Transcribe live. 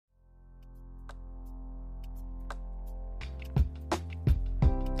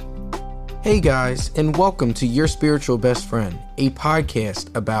Hey guys, and welcome to Your Spiritual Best Friend, a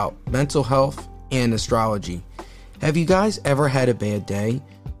podcast about mental health and astrology. Have you guys ever had a bad day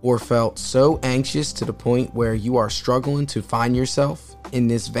or felt so anxious to the point where you are struggling to find yourself in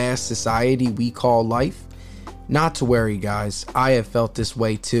this vast society we call life? Not to worry guys, I have felt this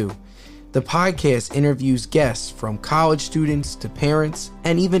way too. The podcast interviews guests from college students to parents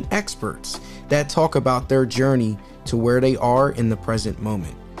and even experts that talk about their journey to where they are in the present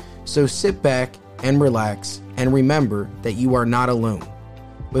moment. So sit back and relax and remember that you are not alone.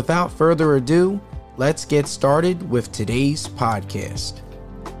 Without further ado, let's get started with today's podcast.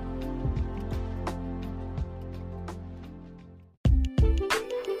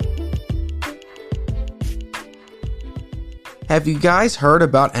 Have you guys heard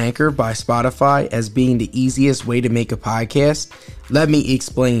about Anchor by Spotify as being the easiest way to make a podcast? Let me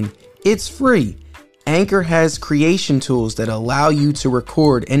explain. It's free. Anchor has creation tools that allow you to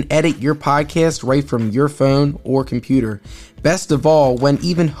record and edit your podcast right from your phone or computer. Best of all, when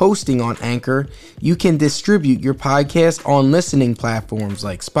even hosting on Anchor, you can distribute your podcast on listening platforms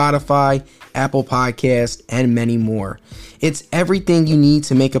like Spotify, Apple Podcasts, and many more. It's everything you need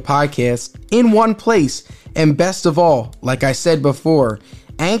to make a podcast in one place. And best of all, like I said before,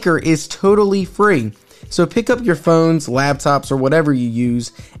 Anchor is totally free. So pick up your phones, laptops, or whatever you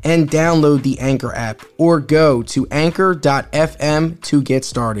use and download the Anchor app or go to anchor.fm to get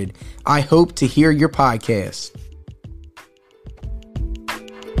started. I hope to hear your podcast.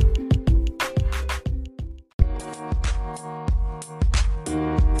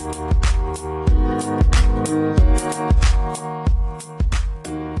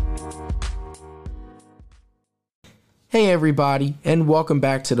 Hey everybody, and welcome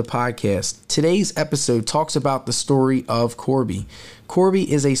back to the podcast. Today's episode talks about the story of Corbie. Corbie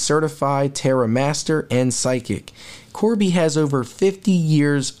is a certified tarot master and psychic. Corbie has over 50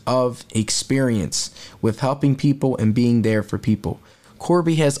 years of experience with helping people and being there for people.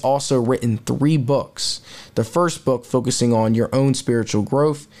 Corbie has also written 3 books. The first book focusing on your own spiritual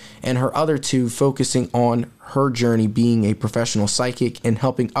growth, and her other 2 focusing on her journey being a professional psychic and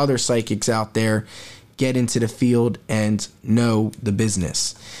helping other psychics out there get into the field and know the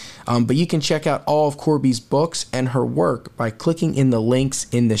business. But you can check out all of Corbie's books and her work by clicking in the links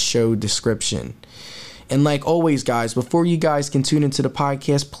in the show description. And like always, guys, before you guys can tune into the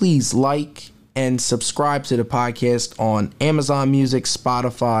podcast, please like and subscribe to the podcast on Amazon Music,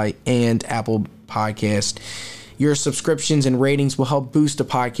 Spotify, and Apple Podcast. Your subscriptions and ratings will help boost the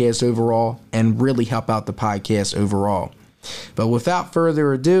podcast overall and really help out the podcast overall. But without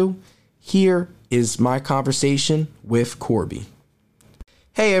further ado, here is my conversation with Corbie.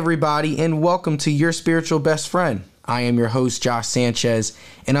 Hey everybody, and welcome to Your Spiritual Best Friend. I am your host, Josh Sanchez,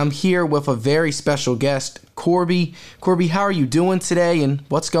 and I'm here with a very special guest, Corbie. Corbie, how are you doing today, and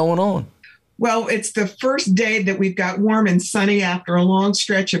what's going on? Well, it's the first day that we've got warm and sunny after a long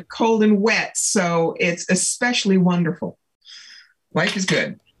stretch of cold and wet, so it's especially wonderful. Life is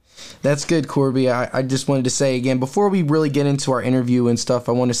good. That's good, Corbie. I just wanted to say again, before we really get into our interview and stuff,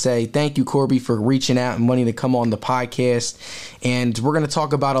 I want to say thank you, Corbie, for reaching out and wanting to come on the podcast. And we're going to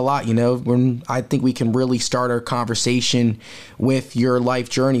talk about a lot, I think we can really start our conversation with your life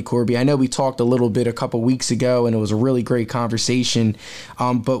journey, Corbie. I know we talked a little bit a couple weeks ago, and it was a really great conversation.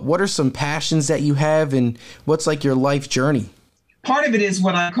 But what are some passions that you have, and what's like your life journey? Part of it is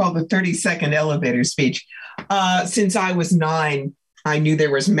what I call the 30-second elevator speech. Since I was 9, I knew there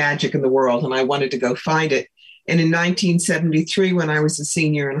was magic in the world and I wanted to go find it. And in 1973, when I was a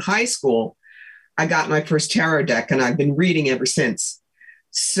senior in high school, I got my first tarot deck and I've been reading ever since.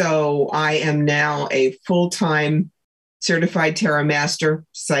 So I am now a full-time certified tarot master,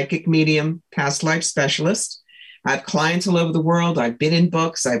 psychic medium, past life specialist. I have clients all over the world. I've been in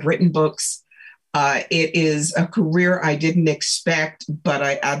books. I've written books. It is a career I didn't expect, but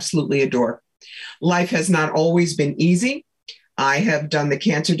I absolutely adore. Life has not always been easy. I have done the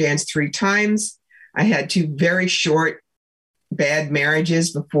cancer dance 3 times. I had 2 very short, bad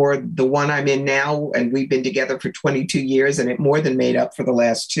marriages before the one I'm in now, and we've been together for 22 years, and it more than made up for the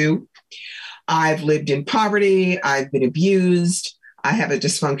last 2. I've lived in poverty. I've been abused. I have a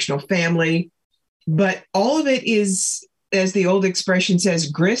dysfunctional family. But all of it is, as the old expression says,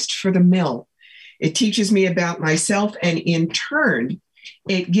 grist for the mill. It teaches me about myself, and in turn,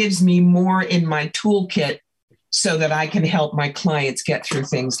 it gives me more in my toolkit so that I can help my clients get through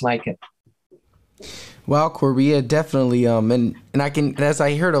things like it. Well, Corbie, yeah, definitely. And And as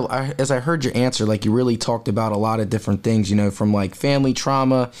I heard your answer, like you really talked about a lot of different things, you know, from like family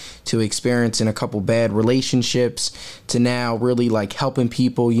trauma to experiencing a couple bad relationships to now really like helping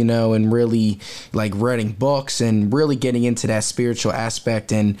people, you know, and really like reading books and really getting into that spiritual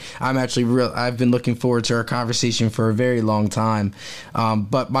aspect. And I've been looking forward to our conversation for a very long time.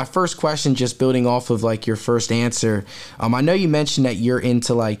 But my first question, just building off of like your first answer, I know you mentioned that you're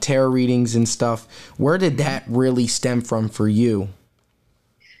into like tarot readings and stuff. Where did that really stem from for you?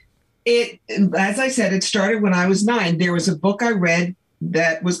 As I said, it started when I was 9. There was a book I read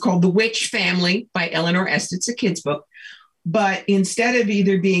that was called The Witch Family by Eleanor Estes. It's a kid's book. But instead of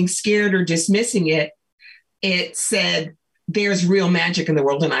either being scared or dismissing it, it said, there's real magic in the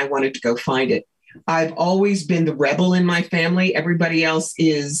world, and I wanted to go find it. I've always been the rebel in my family. Everybody else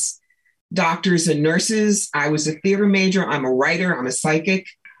is doctors and nurses. I was a theater major. I'm a writer. I'm a psychic.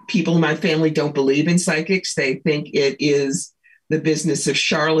 People in my family don't believe in psychics. They think it is the business of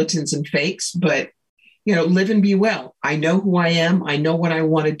charlatans and fakes, but, you know, live and be well. I know who I am. I know what I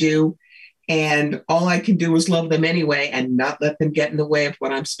want to do. And all I can do is love them anyway and not let them get in the way of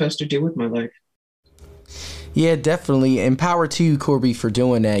what I'm supposed to do with my life. Yeah, definitely. And power to you, Corbie, for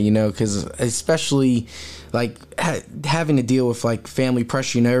doing that, you know, because especially like having to deal with like family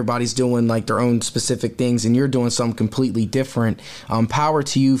pressure, you know, everybody's doing like their own specific things and you're doing something completely different. Power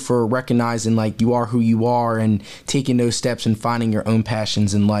to you for recognizing like you are who you are and taking those steps and finding your own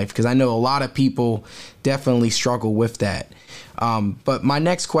passions in life. Because I know a lot of people definitely struggle with that. But my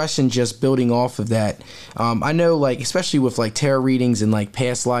next question, just building off of that, I know like, especially with like tarot readings and like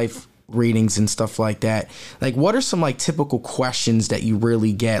past life readings and stuff like that, like what are some like typical questions that you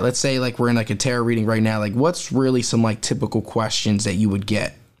really get? Let's say like we're in like a tarot reading right now, like what's really some like typical questions that you would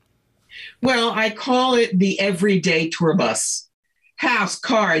get? Well, I call it the everyday tour bus. House,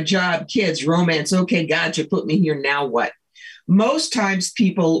 car, job, kids, romance. Okay, God, you put me here. Now what? Most times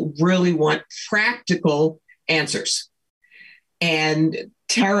people really want practical answers. And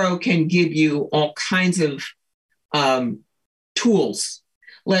tarot can give you all kinds of tools.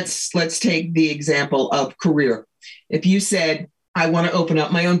 Let's take the example of career. If you said, I want to open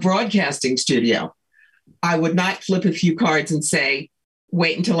up my own broadcasting studio, I would not flip a few cards and say,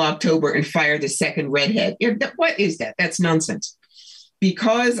 wait until October and fire the second redhead. What is that? That's nonsense.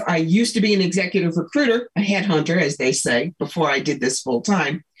 Because I used to be an executive recruiter, a headhunter, as they say, before I did this full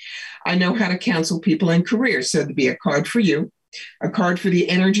time, I know how to counsel people in careers. So there'd be a card for you, a card for the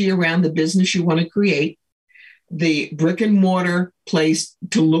energy around the business you want to create, the brick and mortar place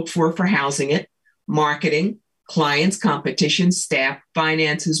to look for housing it, marketing, clients, competition, staff,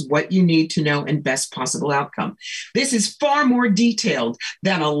 finances, what you need to know, and best possible outcome. This is far more detailed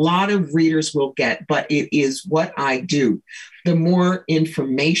than a lot of readers will get, but it is what I do. The more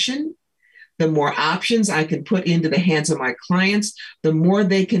information, the more options I can put into the hands of my clients, the more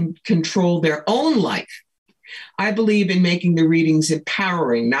they can control their own life. I believe in making the readings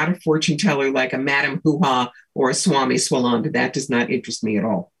empowering, not a fortune teller like a Madame Hoo-Ha or a Swami Swalananda. That does not interest me at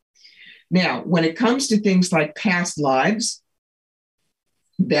all. Now, when it comes to things like past lives,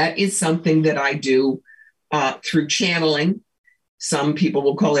 that is something that I do through channeling. Some people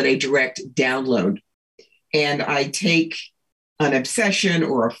will call it a direct download. And I take an obsession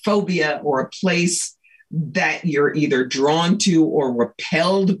or a phobia or a place that you're either drawn to or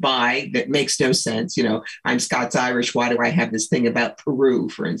repelled by that makes no sense. You know, I'm Scots-Irish. Why do I have this thing about Peru,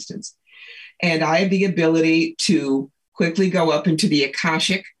 for instance? And I have the ability to quickly go up into the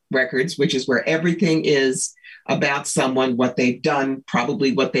Akashic records, which is where everything is about someone, what they've done,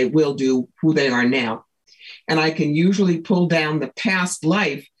 probably what they will do, who they are now. And I can usually pull down the past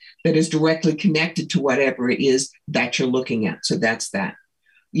life that is directly connected to whatever it is that you're looking at. So that's that.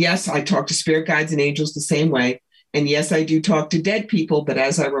 Yes, I talk to spirit guides and angels the same way. And yes, I do talk to dead people. But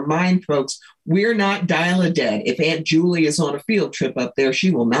as I remind folks, we're not dial-a-dead. If Aunt Julie is on a field trip up there,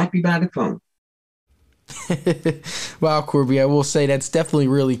 she will not be by the phone. Wow, Corbie, I will say that's definitely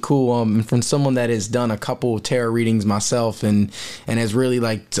really cool. And from someone that has done a couple of tarot readings myself and has really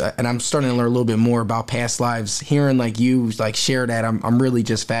like, and I'm starting to learn a little bit more about past lives, hearing like you like share that, I'm really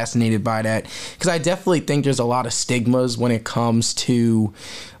just fascinated by that, because I definitely think there's a lot of stigmas when it comes to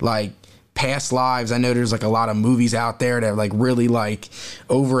like past lives. I know there's like a lot of movies out there that like really like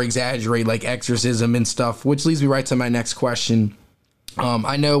over exaggerate like exorcism and stuff, which leads me right to my next question.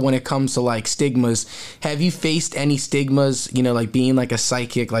 I know when it comes to like stigmas, have you faced any stigmas, you know, like being like a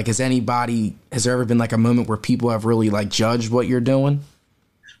psychic? Like, has there ever been like a moment where people have really like judged what you're doing?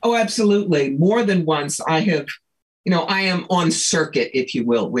 Oh, absolutely. More than once. I am on circuit, if you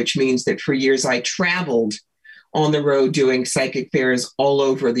will, which means that for years I traveled on the road doing psychic fairs all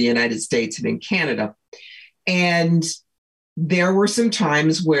over the United States and in Canada. And there were some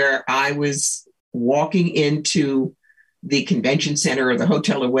times where I was walking into the convention center or the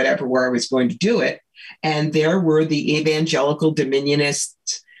hotel or whatever where I was going to do it. And there were the evangelical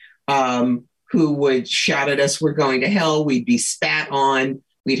dominionists who would shout at us, "We're going to hell." We'd be spat on.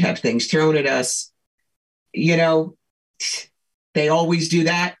 We'd have things thrown at us. You know, they always do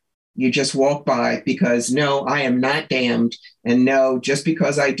that. You just walk by because no, I am not damned. And no, just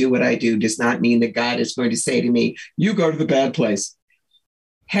because I do what I do does not mean that God is going to say to me, "You go to the bad place."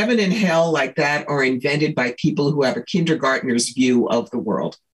 Heaven and hell like that are invented by people who have a kindergartner's view of the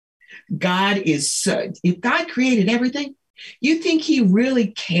world. God is, if God created everything, you think he really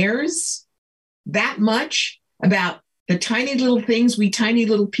cares that much about the tiny little things we tiny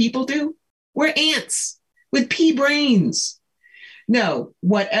little people do? We're ants with pea brains. No,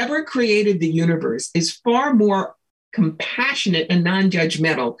 whatever created the universe is far more compassionate and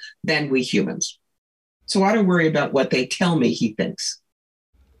non-judgmental than we humans. So I don't worry about what they tell me he thinks.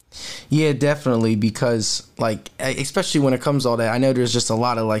 Yeah, definitely, because like, especially when it comes to all that, I know there's just a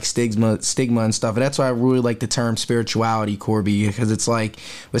lot of like stigma and stuff, and that's why I really like the term spirituality, Corbie, because it's like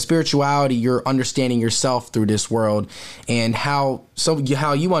with spirituality, you're understanding yourself through this world, and how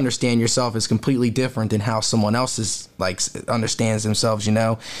you understand yourself is completely different than how someone else is like understands themselves, you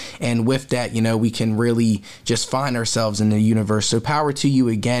know. And with that, you know, we can really just find ourselves in the universe. So power to you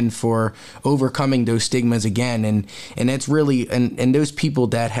again for overcoming those stigmas again, and that's really and those people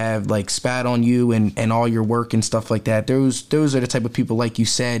that have like spat on you and all your work and stuff like that, those are the type of people, like you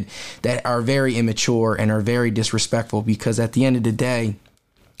said, that are very immature and are very disrespectful, because at the end of the day,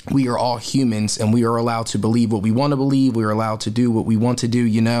 we are all humans and we are allowed to believe what we want to believe. We are allowed to do what we want to do,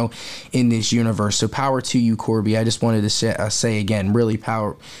 you know, in this universe. So power to you, Corbie. I just wanted to say again, really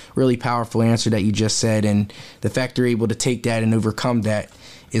powerful answer that you just said. And the fact you're able to take that and overcome that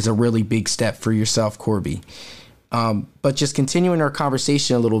is a really big step for yourself, Corbie. But just continuing our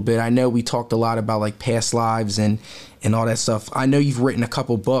conversation a little bit, I know we talked a lot about like past lives and all that stuff. I know you've written a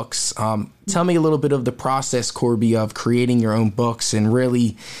couple books. Tell me a little bit of the process, Corbie, of creating your own books and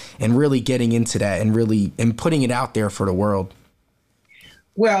really getting into that and putting it out there for the world.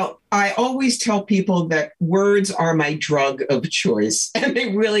 Well, I always tell people that words are my drug of choice, and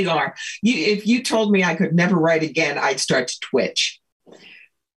they really are. If you told me I could never write again, I'd start to twitch.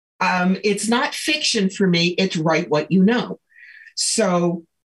 It's not fiction for me. It's write what you know. So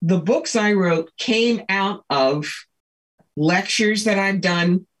the books I wrote came out of lectures that I've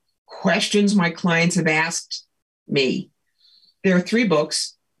done, questions my clients have asked me. There are 3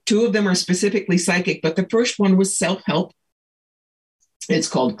 books. 2 of them are specifically psychic, but the first one was self-help. It's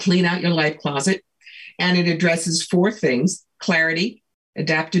called Clean Out Your Life Closet, and it addresses 4 things: clarity,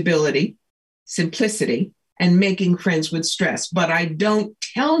 adaptability, simplicity, and making friends with stress. But I don't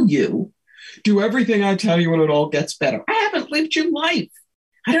tell you, do everything I tell you and it all gets better. I haven't lived your life.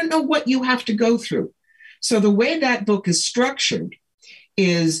 I don't know what you have to go through. So the way that book is structured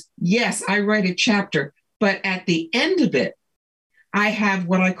is, yes, I write a chapter, but at the end of it, I have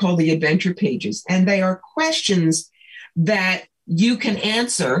what I call the adventure pages. And they are questions that you can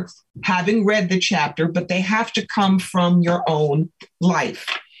answer having read the chapter, but they have to come from your own life.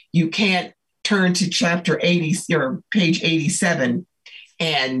 You can't turn to chapter 80 or page 87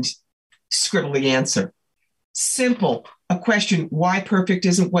 and scribble the answer. Simple. A question: why perfect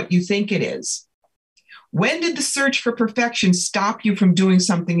isn't what you think it is? When did the search for perfection stop you from doing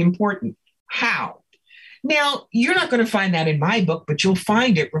something important? How? Now, you're not going to find that in my book, but you'll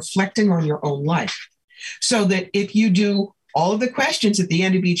find it reflecting on your own life. So that if you do all of the questions at the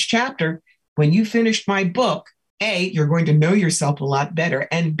end of each chapter, when you finish my book, A, you're going to know yourself a lot better,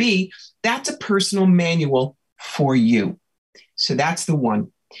 and B, that's a personal manual for you. So that's the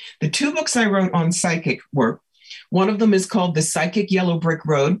one. The 2 books I wrote on psychic work, one of them is called The Psychic Yellow Brick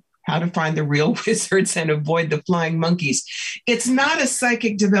Road: How to Find the Real Wizards and Avoid the Flying Monkeys. It's not a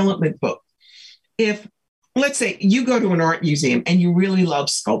psychic development book. If, let's say, you go to an art museum and you really love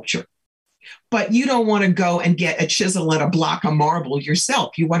sculpture, but you don't want to go and get a chisel and a block of marble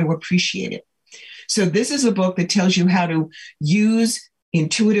yourself. You want to appreciate it. So this is a book that tells you how to use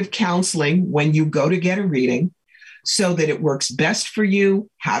intuitive counseling when you go to get a reading so that it works best for you,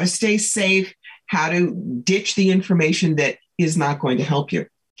 how to stay safe, how to ditch the information that is not going to help you.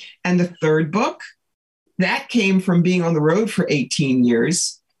 And the 3rd book, that came from being on the road for 18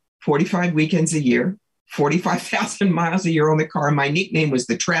 years, 45 weekends a year, 45,000 miles a year on the car. My nickname was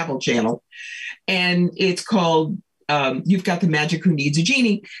the Travel Channel. And it's called You've Got the Magic Who Needs a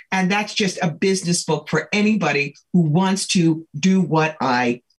Genie. And that's just a business book for anybody who wants to do what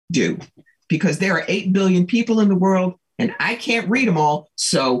I do, because there are 8 billion people in the world and I can't read them all.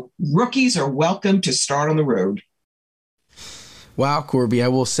 So rookies are welcome to start on the road. Wow, Corbie, I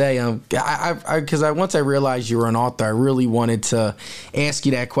will say, because once I realized you were an author, I really wanted to ask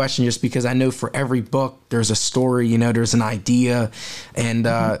you that question, just because I know for every book there's a story, there's an idea, and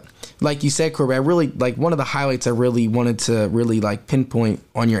like you said, Corbie, I really like one of the highlights I really wanted to really like pinpoint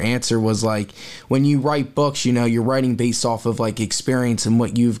on your answer was like when you write books, you're writing based off of like experience and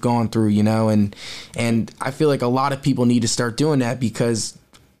what you've gone through, and I feel like a lot of people need to start doing that because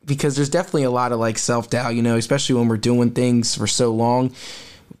there's definitely a lot of like self-doubt, especially when we're doing things for so long.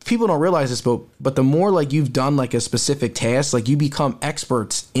 People don't realize this, but the more like you've done like a specific task, like you become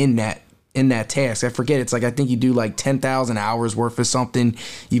experts in that task. I forget, it's like I think you do like 10,000 hours worth of something,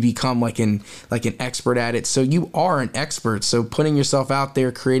 you become like an expert at it. So you are an expert. So putting yourself out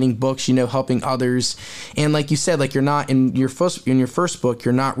there, creating books, helping others, and like you said, like you're not in your first book,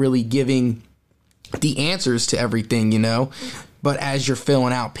 you're not really giving the answers to everything, but as you're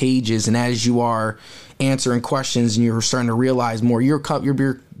filling out pages and as you are answering questions and you're starting to realize more, you're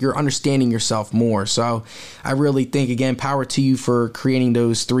understanding yourself more. So I really think, again, power to you for creating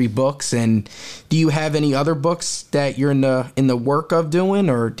those 3 books. And do you have any other books that you're in the work of doing,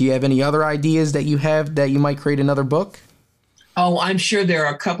 or do you have any other ideas that you have that you might create another book? Oh, I'm sure there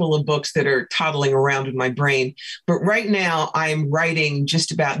are a couple of books that are toddling around in my brain, but right now I'm writing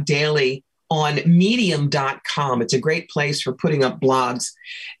just about daily on medium.com. It's a great place for putting up blogs.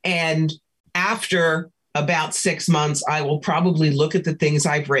 And after about 6 months, I will probably look at the things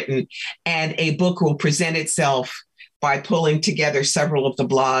I've written, and a book will present itself by pulling together several of the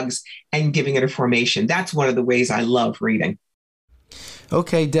blogs and giving it a formation. That's one of the ways I love reading.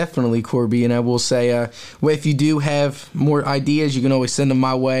 Okay, definitely, Corbie. And I will say, well, if you do have more ideas, you can always send them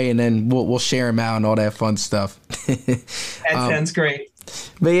my way, and then we'll share them out and all that fun stuff. That sounds great.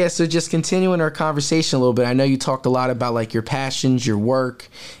 But yeah, so just continuing our conversation a little bit, I know you talked a lot about like your passions, your work,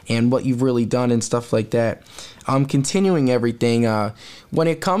 and what you've really done and stuff like that. Continuing everything, when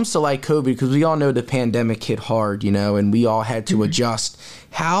it comes to like COVID, because we all know the pandemic hit hard, and we all had to adjust.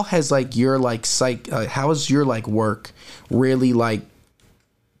 How has like your like how has your like work really like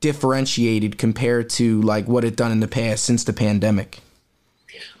differentiated compared to like what it done in the past since the pandemic?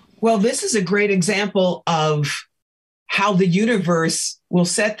 Well, this is a great example of how the universe will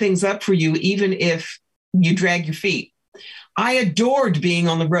set things up for you, even if you drag your feet. I adored being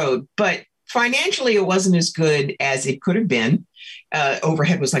on the road, but financially it wasn't as good as it could have been.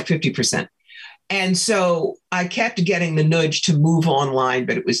 Overhead was like 50%. And so I kept getting the nudge to move online,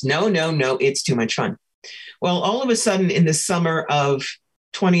 but it was no, it's too much fun. Well, all of a sudden in the summer of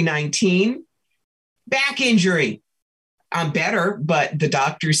 2019, back injury. I'm better, but the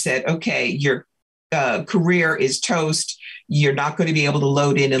doctor said, okay, your career is toast. You're not going to be able to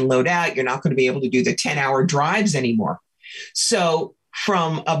load in and load out. You're not going to be able to do the 10-hour drives anymore. So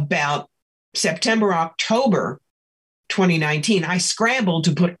from about September, October 2019, I scrambled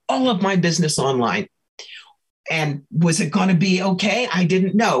to put all of my business online. And was it going to be okay? I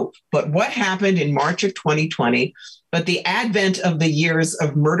didn't know. But what happened in March of 2020, but the advent of the years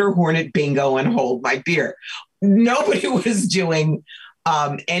of Murder Hornet Bingo and Hold My Beer, nobody was doing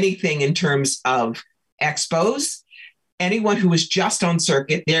anything in terms of expos. Anyone who was just on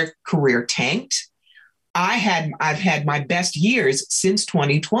circuit, their career tanked. I've had my best years since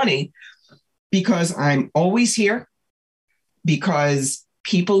 2020 because I'm always here, because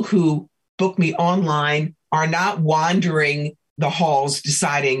people who book me online are not wandering the halls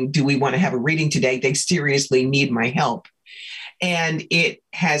deciding, do we want to have a reading today? They seriously need my help. And it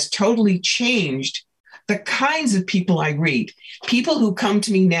has totally changed the kinds of people I read. People who come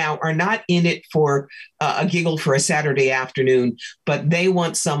to me now are not in it for a giggle for a Saturday afternoon, but they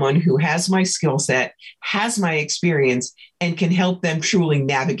want someone who has my skill set, has my experience, and can help them truly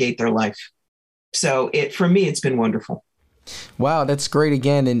navigate their life. So for me, it's been wonderful. Wow, that's great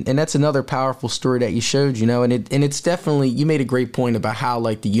again, and that's another powerful story that you showed, and it's definitely, you made a great point about how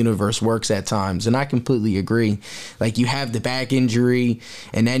like the universe works at times, and I completely agree. Like you have the back injury,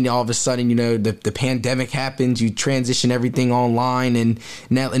 and then all of a sudden, the pandemic happens, you transition everything online, and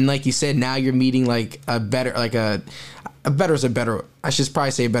now, and like you said, now you're meeting like a better, is a better, I should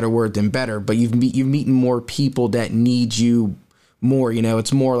probably say a better word than better, but you're meeting more people that need you more,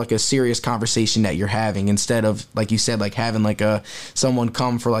 it's more like a serious conversation that you're having instead of, like you said, like having like someone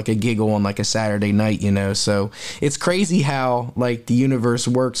come for like a giggle on like a Saturday night, so it's crazy how like the universe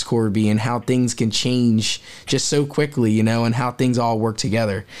works, Corbie, and how things can change just so quickly, and how things all work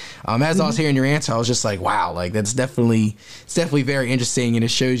together. As I was hearing your answer, I was just like, wow, like it's definitely very interesting, and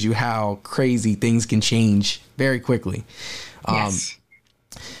it shows you how crazy things can change very quickly. Yes.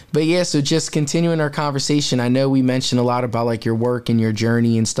 But yeah, so just continuing our conversation, I know we mentioned a lot about like your work and your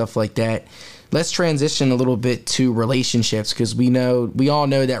journey and stuff like that. let's transition a little bit to relationships, because we all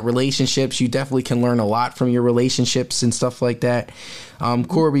know that relationships, you definitely can learn a lot from your relationships and stuff like that.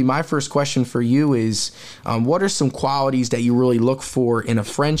 Corbie, my first question for you is, what are some qualities that you really look for in a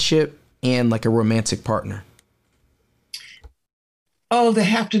friendship and like a romantic partner? Oh, they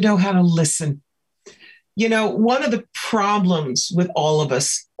have to know how to listen. You know, one of the problems with all of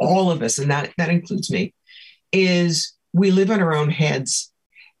us, and that includes me, is we live in our own heads.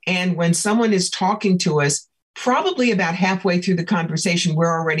 And when someone is talking to us, probably about halfway through the conversation, we're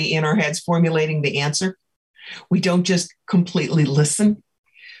already in our heads formulating the answer. We don't just completely listen.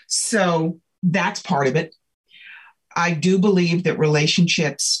 So that's part of it. I do believe that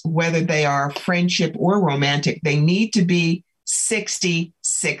relationships, whether they are friendship or romantic, they need to be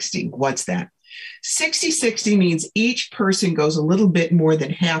 60-60. What's that? 60-60 means each person goes a little bit more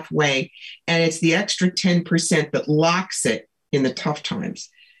than halfway, and it's the extra 10% that locks it in the tough times.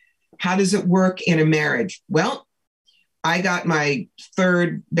 How does it work in a marriage? Well, I got my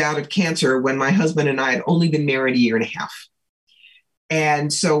third bout of cancer when my husband and I had only been married a year and a half.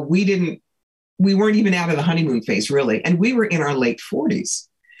 And so we weren't even out of the honeymoon phase, really. And we were in our late 40s.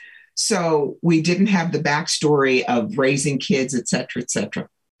 So we didn't have the backstory of raising kids, et cetera, et cetera.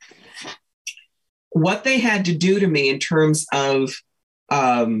 What they had to do to me in terms of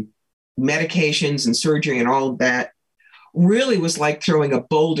medications and surgery and all of that really was like throwing a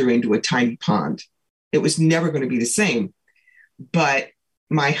boulder into a tiny pond. It was never going to be the same. But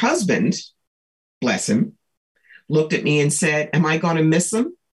my husband, bless him, looked at me and said, "Am I going to miss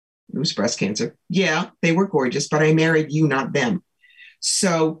them?" It was breast cancer. Yeah, they were gorgeous, but I married you, not them.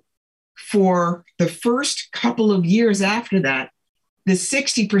 So for the first couple of years after that, the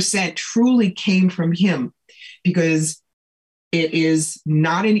 60% truly came from him, because it is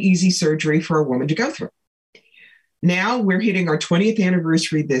not an easy surgery for a woman to go through. Now we're hitting our 20th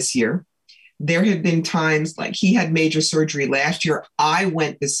anniversary this year. There have been times like he had major surgery last year. I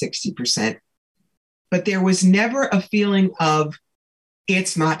went the 60%, but there was never a feeling of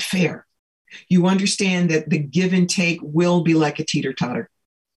it's not fair. You understand that the give and take will be like a teeter-totter,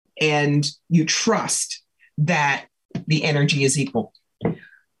 and you trust that the energy is equal.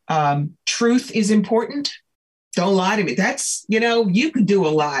 Truth is important. Don't lie to me. That's, you could do a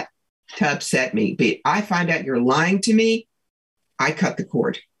lot to upset me, but I find out you're lying to me, I cut the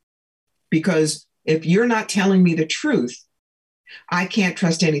cord. Because if you're not telling me the truth, I can't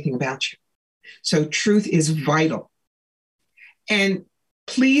trust anything about you. So truth is vital. And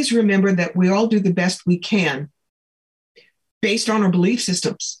please remember that we all do the best we can based on our belief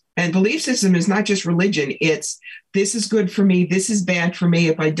systems. And belief system is not just religion. It's this is good for me. This is bad for me.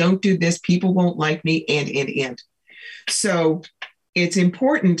 If I don't do this, people won't like me, and. So it's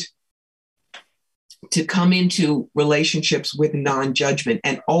important to come into relationships with non-judgment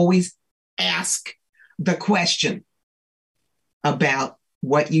and always ask the question about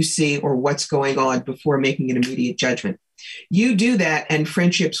what you see or what's going on before making an immediate judgment. You do that, and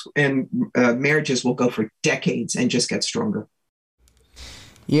friendships and marriages will go for decades and just get stronger.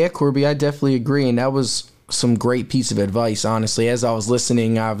 Yeah, Corbie, I definitely agree. And that was some great piece of advice, honestly. As I was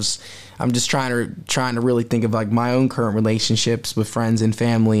listening, I'm just trying to really think of like my own current relationships with friends and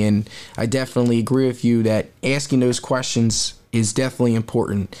family. And I definitely agree with you that asking those questions is definitely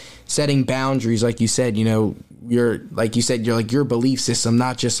important. Setting boundaries, like you said, your belief system,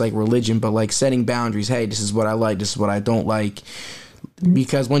 not just like religion, but like setting boundaries. Hey, this is what I like. This is what I don't like.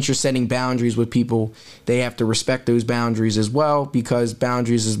 Because once you're setting boundaries with people, they have to respect those boundaries as well, because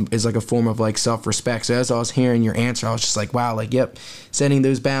boundaries is like a form of like self-respect. So as I was hearing your answer, I was just like, wow, like, yep, setting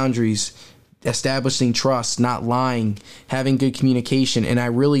those boundaries, establishing trust, not lying, having good communication. And I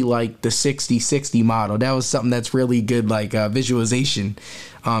really like the 60-60 model. That was something that's really good, like visualization,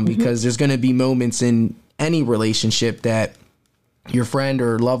 because there's going to be moments in any relationship that your friend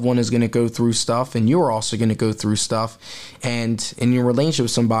or loved one is going to go through stuff, and you're also going to go through stuff. And in your relationship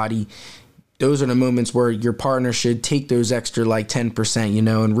with somebody, those are the moments where your partner should take those extra like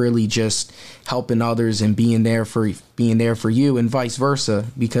 10%, and really just helping others and being there for you, and vice versa.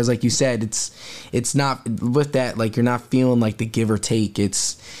 Because like you said, it's not with that, like you're not feeling like the give or take.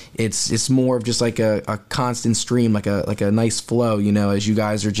 It's more of just like a constant stream, like a nice flow, as you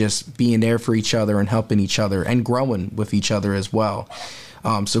guys are just being there for each other and helping each other and growing with each other as well.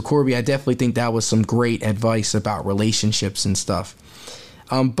 So Corbie, I definitely think that was some great advice about relationships and stuff.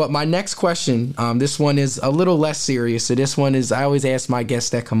 But my next question, this one is a little less serious. So this one is, I always ask my guests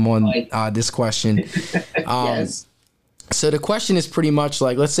that come on this question. Yes. So the question is pretty much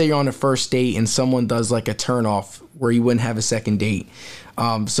like, let's say you're on a first date and someone does like a turnoff where you wouldn't have a second date.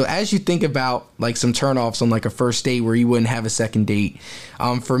 So as you think about like some turnoffs on like a first date where you wouldn't have a second date,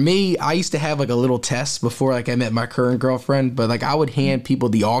 for me, I used to have like a little test before like I met my current girlfriend, but like I would hand people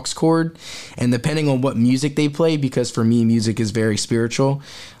the aux cord, and depending on what music they play, because for me music is very spiritual,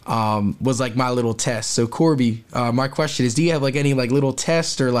 was like my little test. So Corbie, my question is, do you have like any like little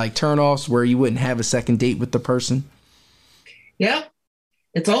tests or like turnoffs where you wouldn't have a second date with the person? Yeah,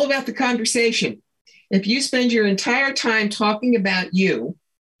 it's all about the conversation. If you spend your entire time talking about you,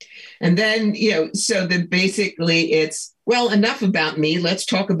 and then, so that basically it's, well, enough about me. Let's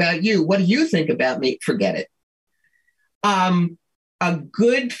talk about you. What do you think about me? Forget it. A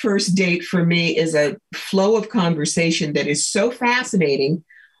good first date for me is a flow of conversation that is so fascinating,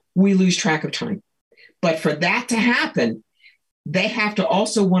 we lose track of time. But for that to happen, they have to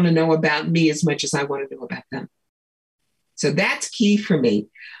also want to know about me as much as I want to know about them. So that's key for me.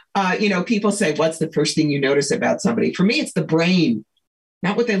 People say, what's the first thing you notice about somebody? For me, it's the brain,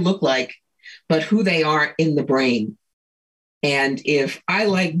 not what they look like, but who they are in the brain. And if I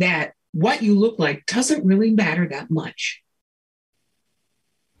like that, what you look like doesn't really matter that much.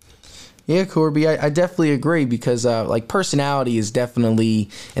 Yeah, Corbie, I definitely agree because like personality is definitely,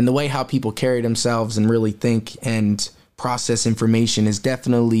 and the way how people carry themselves and really think and process information is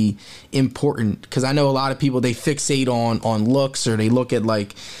definitely important, because I know a lot of people, they fixate on looks, or they look at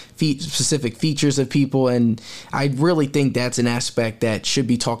like specific features of people, and I really think that's an aspect that should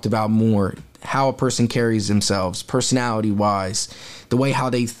be talked about more. How a person carries themselves personality wise, the way how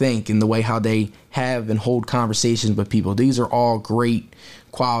they think, and the way how they have and hold conversations with people. These are all great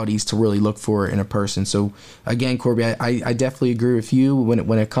qualities to really look for in a person. So again, Corbie, I definitely agree with you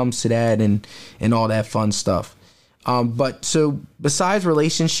when it comes to that and all that fun stuff. But so besides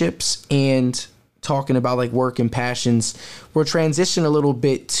relationships and talking about like work and passions, we'll transition a little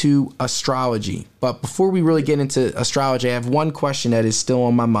bit to astrology. But before we really get into astrology, I have one question that is still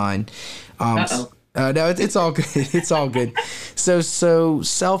on my mind. No, it's all good. It's all good. So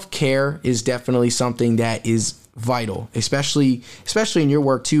self-care is definitely something that is vital, especially in your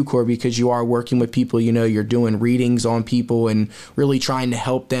work too, Corbie, because you are working with people, you're doing readings on people and really trying to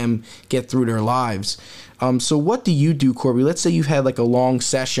help them get through their lives. So what do you do, Corbie? Let's say you've had like a long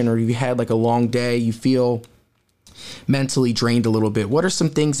session, or you had like a long day, you feel mentally drained a little bit. What are some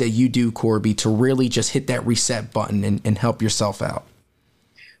things that you do, Corbie, to really just hit that reset button and help yourself out?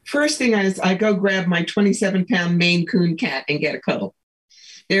 First thing is I go grab my 27-pound Maine Coon cat and get a cuddle.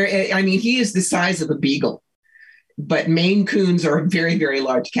 He is the size of a beagle, but Maine Coons are a very, very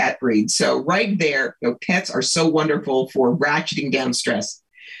large cat breed. So right there, pets are so wonderful for ratcheting down stress.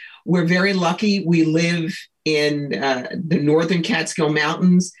 We're very lucky. We live in the northern Catskill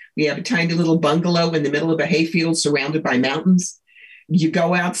Mountains. We have a tiny little bungalow in the middle of a hayfield surrounded by mountains. You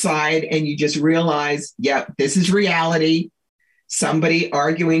go outside and you just realize, yep, this is reality. Somebody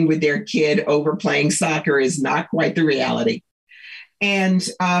arguing with their kid over playing soccer is not quite the reality. And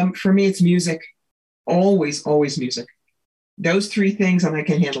for me, it's music. Always, always music. Those three things, and I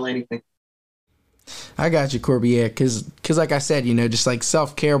can handle anything. I got you, Corbie. Yeah, because like I said, just like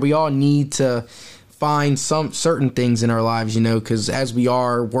self-care, we all need to find some certain things in our lives, because as we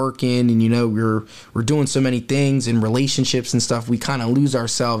are working and, we're doing so many things in relationships and stuff, we kind of lose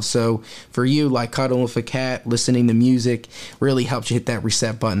ourselves. So for you, like cuddling with a cat, listening to music really helps you hit that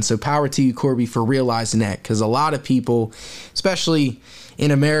reset button. So power to you, Corbie, for realizing that, because a lot of people, especially in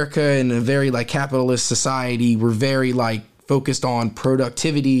America, in a very like capitalist society, we're very like focused on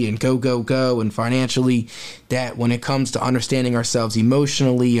productivity and go and financially, that when it comes to understanding ourselves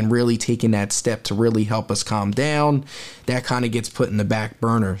emotionally and really taking that step to really help us calm down, that kind of gets put in the back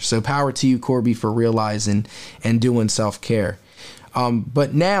burner. So power to you, Corbie, for realizing and doing self-care.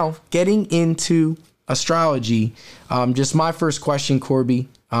 But now getting into astrology, just my first question, Corbie,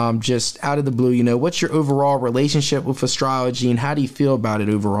 just out of the blue, what's your overall relationship with astrology and how do you feel about it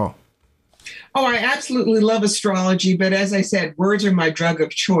overall? Oh, I absolutely love astrology, but as I said, words are my drug of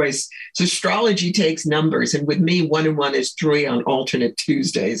choice. So astrology takes numbers, and with me, 1 and 1 is 3 on alternate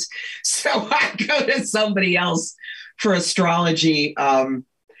Tuesdays. So I go to somebody else for astrology. I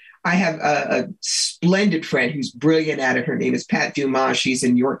have a splendid friend who's brilliant at it. Her name is Pat Dumas. She's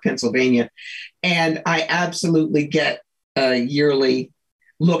in York, Pennsylvania, and I absolutely get a yearly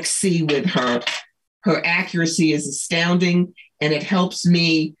look-see with her. Her accuracy is astounding, and it helps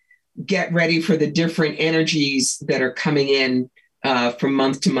me get ready for the different energies that are coming in from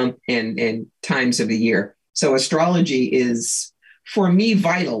month to month and times of the year. So astrology is, for me,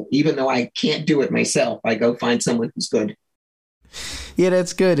 vital, even though I can't do it myself. I go find someone who's good. Yeah,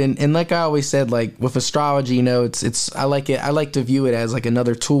 that's good. And like I always said, like with astrology, you know, it's I like it. I like to view it as like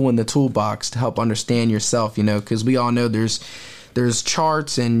another tool in the toolbox to help understand yourself, you know, because we all know there's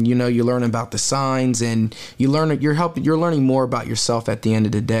charts, and you know, you learn about the signs, and you're learning more about yourself at the end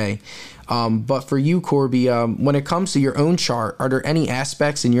of the day. But for you, Corbie, when it comes to your own chart, are there any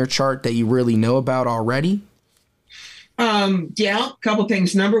aspects in your chart that you really know about already? Yeah, a couple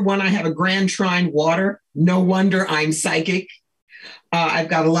things. Number one, I have a grand trine water. No wonder I'm psychic. I've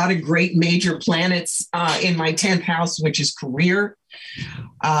got a lot of great major planets in my 10th house, which is career.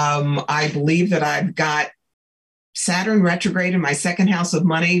 I believe that I've got Saturn retrograde in my second house of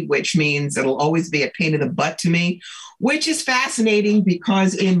money, which means it'll always be a pain in the butt to me, which is fascinating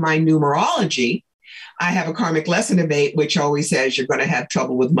because in my numerology, I have a karmic lesson of 8, which always says you're going to have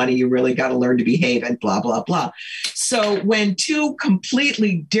trouble with money. You really got to learn to behave and blah, blah, blah. So when two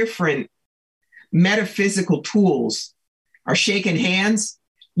completely different metaphysical tools are shaking hands,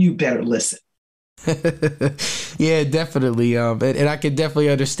 you better listen. Yeah, definitely. And I can definitely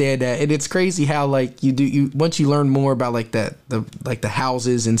understand that. And it's crazy how like you once you learn more about like the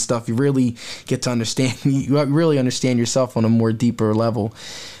houses and stuff, you really get to understand. You really understand yourself on a more deeper level.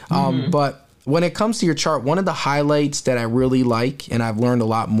 But when it comes to your chart, one of the highlights that I really like, and I've learned a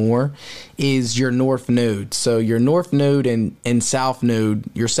lot more, is your North Node. So your North Node and South Node.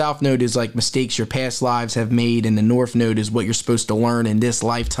 Your South Node is like mistakes your past lives have made, and the North Node is what you're supposed to learn in this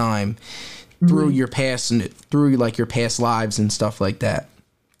lifetime through your past, through like your past lives and stuff like that.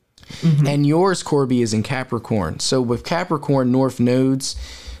 And yours, Corbie, is in Capricorn. So with Capricorn North Nodes,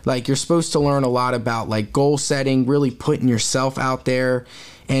 like you're supposed to learn a lot about like goal setting, really putting yourself out there,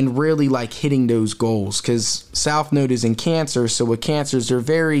 and really like hitting those goals, because South Node is in Cancer. So with Cancers, they're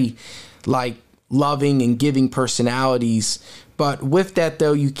very like loving and giving personalities. But with that,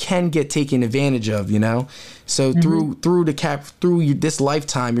 though, you can get taken advantage of, you know. So through this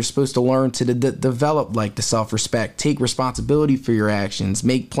lifetime, you're supposed to learn to develop like the self-respect, take responsibility for your actions,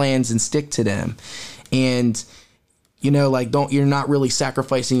 make plans and stick to them. And you know, like you're not really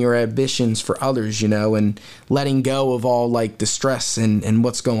sacrificing your ambitions for others, you know, and letting go of all like the stress and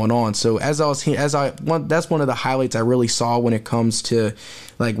what's going on. So that's one of the highlights I really saw when it comes to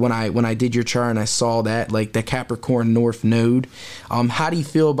like when I did your chart and I saw that like the Capricorn North Node. How do you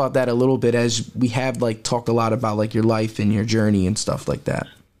feel about that a little bit, as we have like talked a lot about like your life and your journey and stuff like that?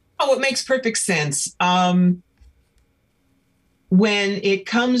 Oh, it makes perfect sense. When it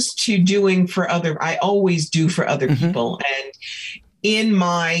comes to doing for I always do for other people. And in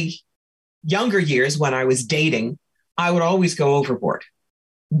my younger years, when I was dating, I would always go overboard,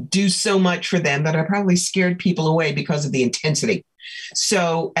 do so much for them that I probably scared people away because of the intensity.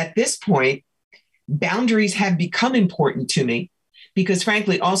 So at this point, boundaries have become important to me because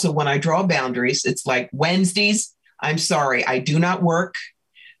frankly, also when I draw boundaries, it's like Wednesdays, I'm sorry, I do not work.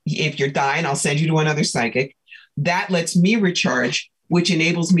 If you're dying, I'll send you to another psychic. That lets me recharge, which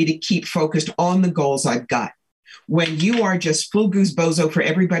enables me to keep focused on the goals I've got. When you are just full goose bozo for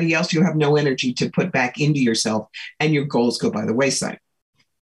everybody else, you have no energy to put back into yourself, and your goals go by the wayside.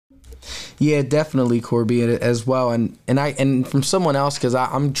 Yeah, definitely, Corbie, as well. And from someone else, because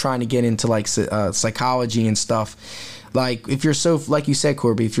I'm trying to get into like psychology and stuff. Like if you're so, like you said,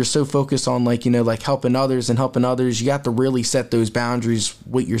 Corbie, if you're so focused on like, you know, like helping others, you got to really set those boundaries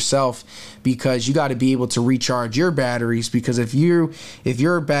with yourself, because you got to be able to recharge your batteries. Because if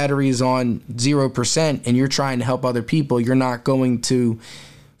your battery is on 0% and you're trying to help other people, you're not going to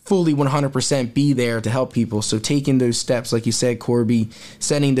fully 100% be there to help people. So taking those steps, like you said, Corbie,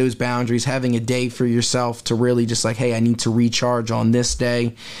 setting those boundaries, having a day for yourself to really just like, hey, I need to recharge on this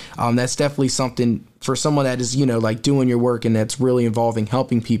day. That's definitely something for someone that is, you know, like doing your work and that's really involving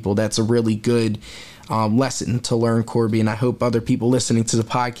helping people. That's a really good lesson to learn, Corbie. And I hope other people listening to the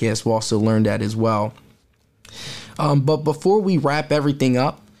podcast will also learn that as well. But before we wrap everything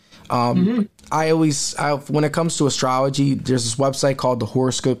up, when it comes to astrology, there's this website called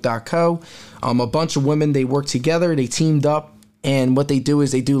thehoroscope.co. A bunch of women, they work together, they teamed up, and what they do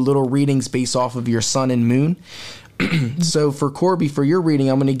is they do little readings based off of your sun and moon. So for Corbie, for your reading,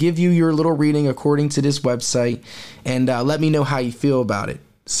 I'm going to give you your little reading according to this website, and let me know how you feel about it.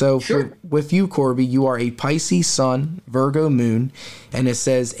 So sure. With you, Corbie, you are a Pisces sun, Virgo moon, and it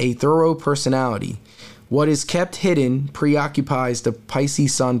says a thorough personality. What is kept hidden preoccupies the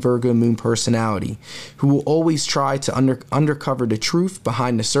Pisces Sun Virgo Moon personality, who will always try to uncover the truth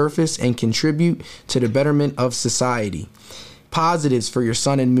behind the surface and contribute to the betterment of society. Positives for your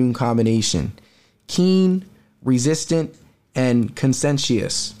Sun and Moon combination: keen, resistant, and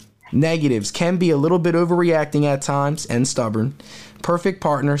conscientious. Negatives: can be a little bit overreacting at times and stubborn. Perfect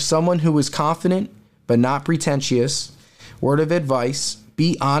partner: someone who is confident but not pretentious. Word of advice: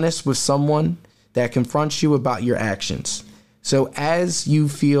 be honest with someone that confronts you about your actions. So as you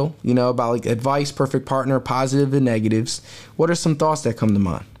feel, about like advice, perfect partner, positive and negatives, what are some thoughts that come to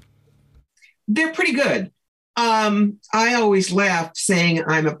mind? They're pretty good. I always laugh saying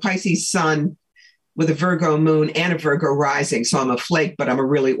I'm a Pisces sun with a Virgo moon and a Virgo rising. So I'm a flake, but I'm a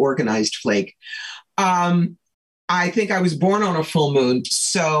really organized flake. I think I was born on a full moon.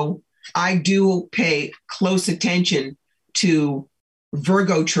 So I do pay close attention to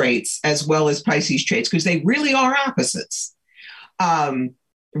Virgo traits as well as Pisces traits because they really are opposites.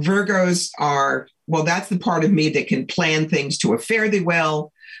 Virgos are, well, that's the part of me that can plan things to a fairly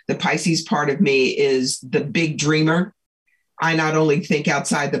well. The Pisces part of me is the big dreamer. I not only think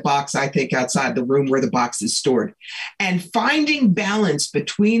outside the box, I think outside the room where the box is stored. And finding balance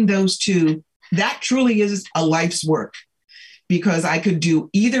between those two, that truly is a life's work because I could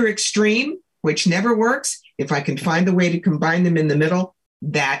do either extreme, which never works. If I can find the way to combine them in the middle,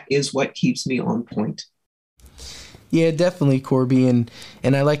 that is what keeps me on point. Yeah, definitely, Corbie. And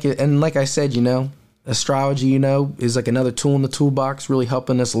I like it. And like I said, astrology, is like another tool in the toolbox, really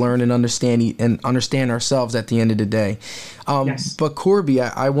helping us learn and understand ourselves at the end of the day. Yes. But Corbie,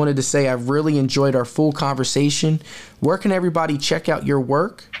 I wanted to say I've really enjoyed our full conversation. Where can everybody check out your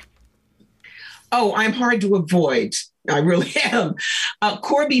work? Oh, I'm hard to avoid. I really am.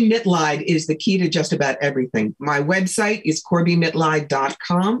 Corbie Mitleid is the key to just about everything. My website is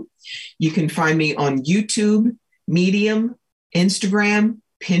CorbieMitleid.com. You can find me on YouTube, Medium, Instagram,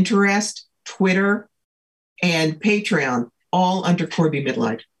 Pinterest, Twitter, and Patreon, all under Corbie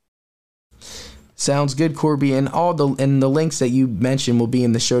Mitleid. Sounds good, Corbie, and the links that you mentioned will be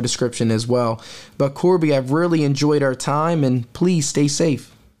in the show description as well. But Corbie, I've really enjoyed our time, and please stay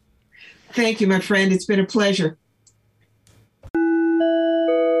safe. Thank you, my friend. It's been a pleasure.